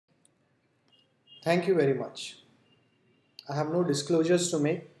Thank you very much. I have no disclosures to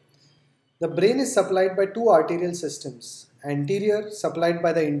make. The brain is supplied by two arterial systems, anterior supplied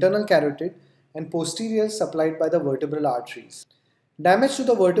by the internal carotid and posterior supplied by the vertebral arteries. Damage to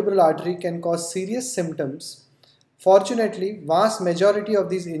the vertebral artery can cause serious symptoms. Fortunately, vast majority of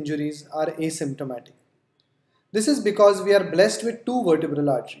these injuries are asymptomatic. This is because we are blessed with two vertebral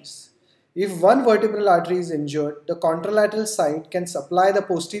arteries. If one vertebral artery is injured, the contralateral side can supply the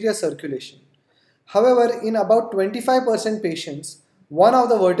posterior circulation. However, in about 25% patients, one of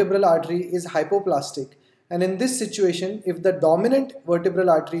the vertebral artery is hypoplastic, and in this situation, if the dominant vertebral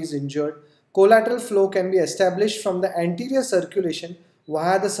artery is injured, collateral flow can be established from the anterior circulation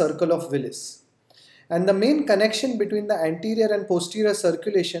via the circle of Willis. And the main connection between the anterior and posterior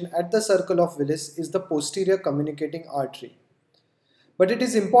circulation at the circle of Willis is the posterior communicating artery. But it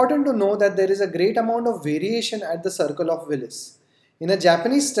is important to know that there is a great amount of variation at the circle of Willis. In a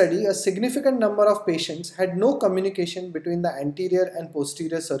Japanese study, a significant number of patients had no communication between the anterior and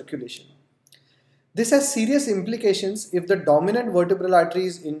posterior circulation. This has serious implications if the dominant vertebral artery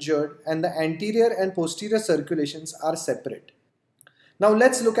is injured and the anterior and posterior circulations are separate. Now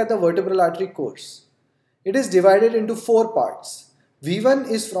let's look at the vertebral artery course. It is divided into four parts. V1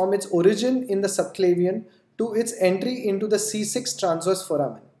 is from its origin in the subclavian to its entry into the C6 transverse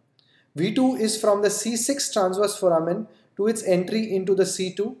foramen. V2 is from the C6 transverse foramen to its entry into the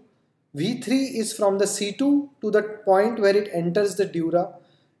C2. V3 is from the C2 to the point where it enters the dura,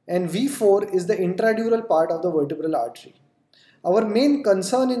 and V4 is the intradural part of the vertebral artery. Our main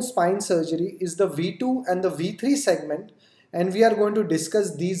concern in spine surgery is the V2 and the V3 segment, and we are going to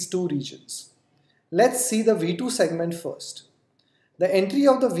discuss these two regions. Let's see the V2 segment first. The entry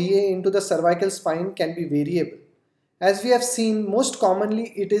of the VA into the cervical spine can be variable. As we have seen, most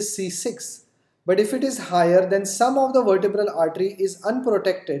commonly it is C6. But if it is higher, then some of the vertebral artery is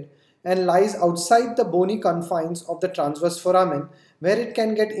unprotected and lies outside the bony confines of the transverse foramen, where it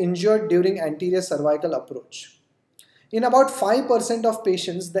can get injured during anterior cervical approach. In about 5% of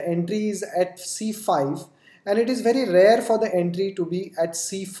patients, the entry is at C5, and it is very rare for the entry to be at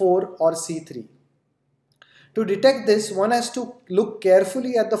C4 or C3. To detect this, one has to look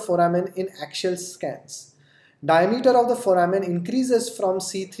carefully at the foramen in axial scans. Diameter of the foramen increases from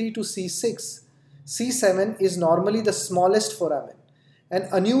C3 to C6. C7 is normally the smallest foramen. An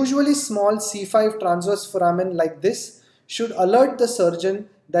unusually small C5 transverse foramen like this should alert the surgeon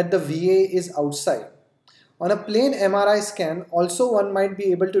that the VA is outside. On a plain MRI scan, also one might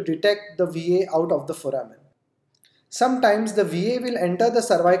be able to detect the VA out of the foramen. Sometimes the VA will enter the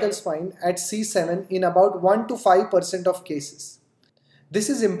cervical spine at C7 in about 1 to 5% of cases. This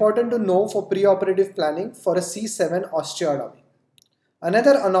is important to know for preoperative planning for a C7 osteotomy.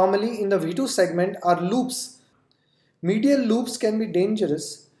 Another anomaly in the V2 segment are loops. Medial loops can be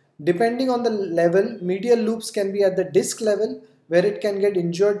dangerous. Depending on the level, medial loops can be at the disc level, where it can get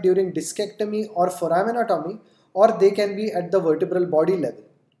injured during discectomy or foramenotomy, or they can be at the vertebral body level.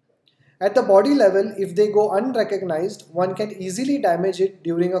 At the body level, if they go unrecognized, one can easily damage it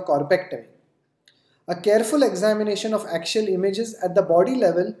during a corpectomy. A careful examination of axial images at the body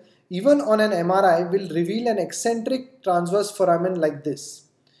level, even on an MRI, will reveal an eccentric transverse foramen like this.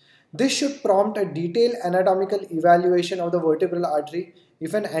 This should prompt a detailed anatomical evaluation of the vertebral artery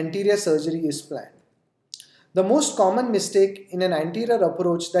if an anterior surgery is planned. The most common mistake in an anterior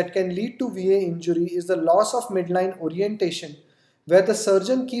approach that can lead to VA injury is the loss of midline orientation, where the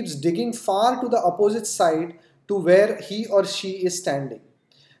surgeon keeps digging far to the opposite side to where he or she is standing.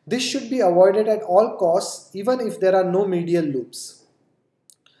 This should be avoided at all costs, even if there are no medial loops.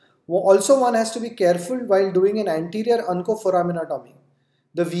 Also, one has to be careful while doing an anterior oncoforamenotomy.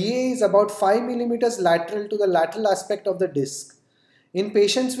 The VA is about 5 mm lateral to the lateral aspect of the disc. In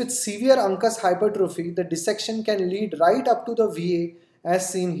patients with severe uncus hypertrophy, the dissection can lead right up to the VA as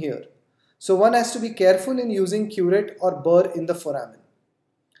seen here. So one has to be careful in using curette or burr in the foramen.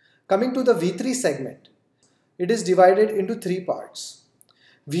 Coming to the V3 segment, it is divided into three parts.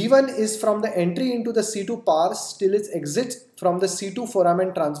 V1 is from the entry into the C2 pars till its exit from the C2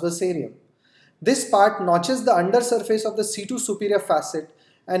 foramen transversarium. This part notches the undersurface of the C2 superior facet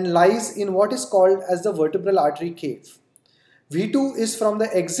and lies in what is called as the vertebral artery cave. V2 is from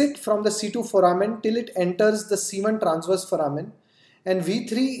the exit from the C2 foramen till it enters the C1 transverse foramen, and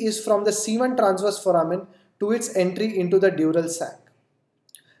V3 is from the C1 transverse foramen to its entry into the dural sac.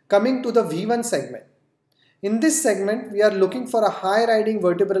 Coming to the V1 segment. In this segment, we are looking for a high riding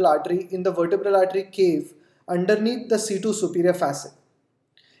vertebral artery in the vertebral artery cave underneath the C2 superior facet.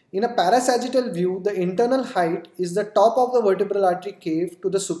 In a parasagittal view, the internal height is the top of the vertebral artery cave to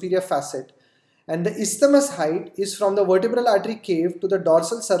the superior facet, and the isthmus height is from the vertebral artery cave to the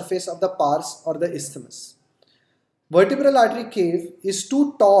dorsal surface of the pars or the isthmus. Vertebral artery cave is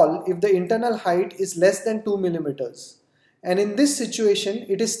too tall if the internal height is less than 2 mm, and in this situation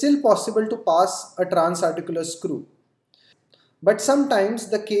it is still possible to pass a transarticular screw. But sometimes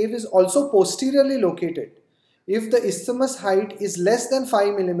the cave is also posteriorly located. If the isthmus height is less than 5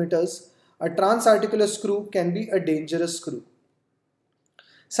 mm, a transarticular screw can be a dangerous screw.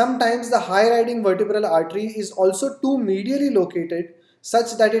 Sometimes the high-riding vertebral artery is also too medially located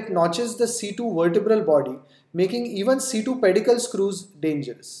such that it notches the C2 vertebral body, making even C2 pedicle screws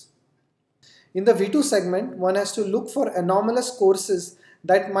dangerous. In the V2 segment, one has to look for anomalous courses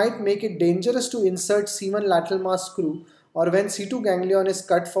that might make it dangerous to insert C1 lateral mass screw or when C2 ganglion is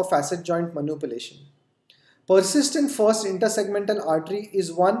cut for facet joint manipulation. Persistent first intersegmental artery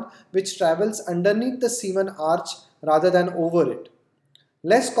is one which travels underneath the C1 arch rather than over it.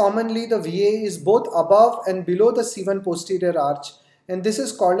 Less commonly, the VA is both above and below the C1 posterior arch, and this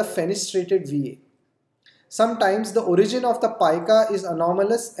is called a fenestrated VA. Sometimes the origin of the PICA is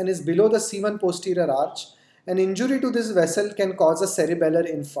anomalous and is below the C1 posterior arch. An injury to this vessel can cause a cerebellar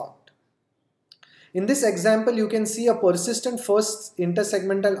infarct. In this example, you can see a persistent first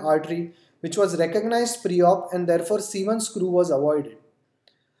intersegmental artery which was recognized pre-op and therefore C1 screw was avoided.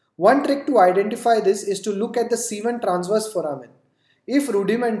 One trick to identify this is to look at the C1 transverse foramen. If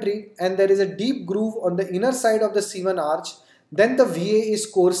rudimentary and there is a deep groove on the inner side of the C1 arch, then the VA is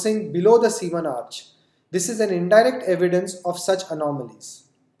coursing below the C1 arch. This is an indirect evidence of such anomalies.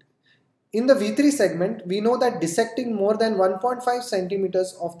 In the V3 segment, we know that dissecting more than 1.5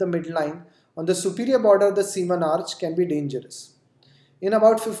 centimeters of the midline on the superior border of the C1 arch can be dangerous. In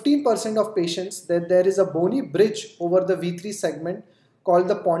about 15% of patients, there is a bony bridge over the V3 segment called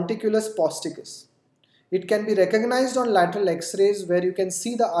the Ponticulus posticus. It can be recognized on lateral X-rays where you can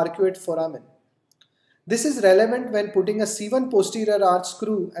see the arcuate foramen. This is relevant when putting a C1 posterior arch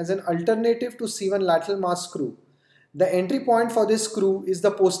screw as an alternative to C1 lateral mass screw. The entry point for this screw is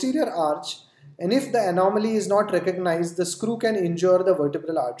the posterior arch, and if the anomaly is not recognized, the screw can injure the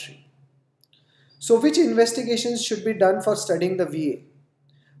vertebral artery. So which investigations should be done for studying the VA?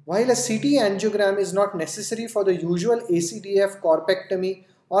 While a CT angiogram is not necessary for the usual ACDF corpectomy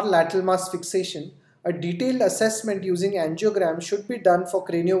or lateral mass fixation, a detailed assessment using angiogram should be done for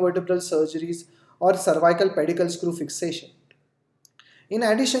craniovertebral surgeries or cervical pedicle screw fixation. In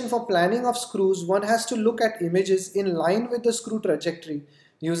addition, for planning of screws, one has to look at images in line with the screw trajectory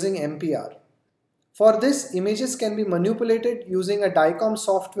using MPR. For this, images can be manipulated using a DICOM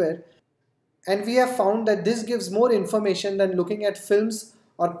software, and we have found that this gives more information than looking at films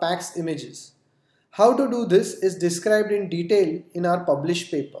or PACS images. How to do this is described in detail in our published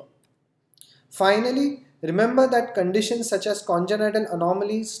paper. Finally, remember that conditions such as congenital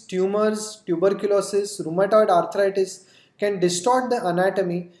anomalies, tumors, tuberculosis, rheumatoid arthritis can distort the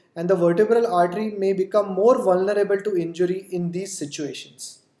anatomy, and the vertebral artery may become more vulnerable to injury in these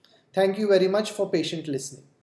situations. Thank you very much for patient listening.